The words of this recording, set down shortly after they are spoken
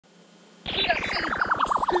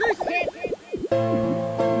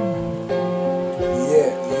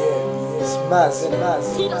Listen.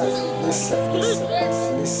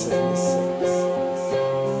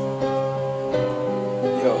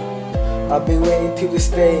 Yo, I've been waiting till this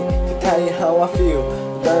day to tell you how I feel.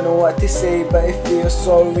 Don't know what to say, but it feels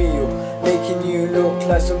so real. Making you look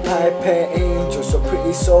like some type of angel, so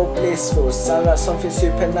pretty, so blissful. Sound like something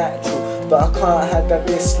supernatural, but I can't hide that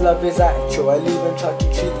this love is actual. I'll even try to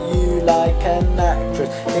treat you like an actress.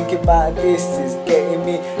 Thinking about this is getting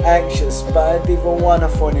me anxious, but I didn't even wanna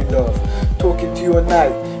fall in love. Talking to you at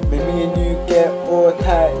night made me and you get all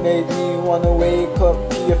tight. Made me wanna wake up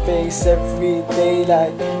to your face every day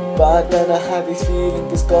like. But I don't know how this feeling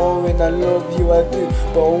is going. I love you, I do,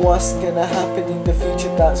 but what's gonna happen in the future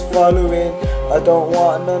that's following? I don't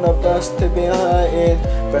want none of us to be hurting,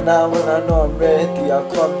 but now when I know I'm ready, I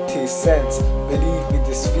come to sense. Believe me,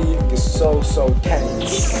 this feeling is so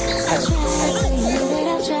tense.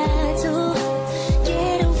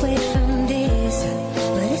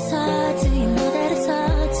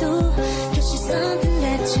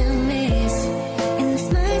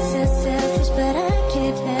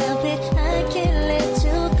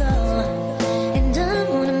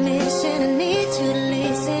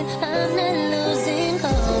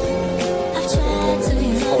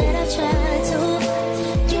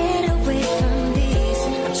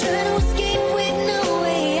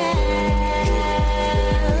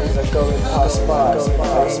 Going past bars, I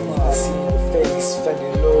see your face, fell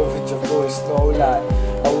in love with your voice, no lie.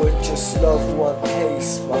 I would just love one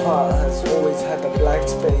pace. My heart has always had a blank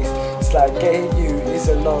space. It's like getting you is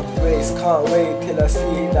a long race. Can't wait till I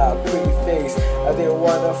see that pretty face. I didn't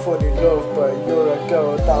wanna fall in love, but you're a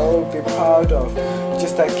girl that I'll be proud of.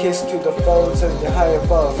 Just a kiss to the phones and you're high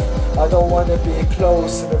above. I don't wanna be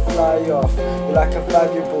close and then fly off. You're like a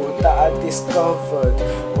valuable that I discovered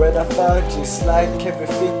when I found you. It's like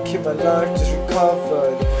everything in my life just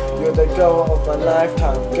recovered. You're the girl of my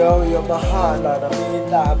lifetime, girl, you're my heartline. I mean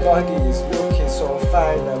that body is looking so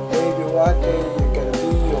fine, and maybe one day you're gonna be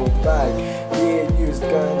alright. Me and you's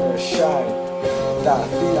gonna shine. That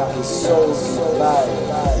feeling is so divine.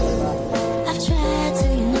 I've tried to,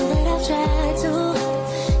 you know that I've tried to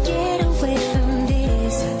get away from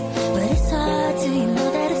this, but it's hard to, you know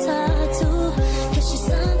that it's hard to, 'cause you're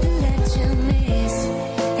something that you miss.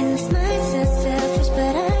 And this might sound selfish,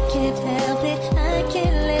 but I can't help it, I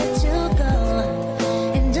can't let you go.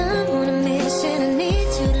 And I'm on a mission, I need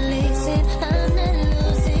you to listen, I'm not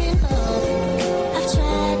losing hope. I've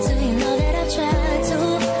tried to, you know that I've tried to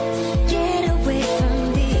get away from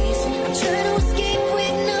this. I'm trying to escape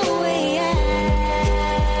with no way out.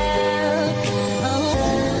 Oh,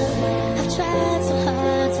 I've tried so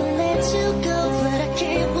hard to let you go, but I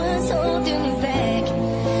can't, what's holding me back?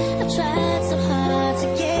 I've tried so hard to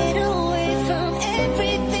get away from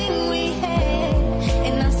everything we had,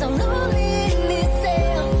 and I'm so lonely in this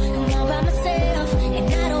cell. I'm all by myself, and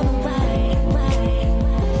I don't know why.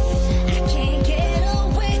 I can't get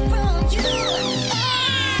away from you.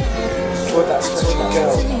 For that special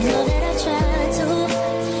girl. You know that I tried to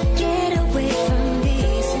get away from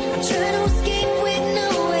this. I'm trying to escape with no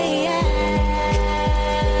way out.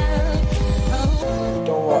 Oh.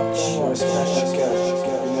 Don't watch, you're a special girl.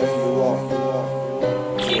 You know who you are.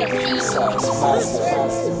 It's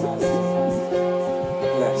massive.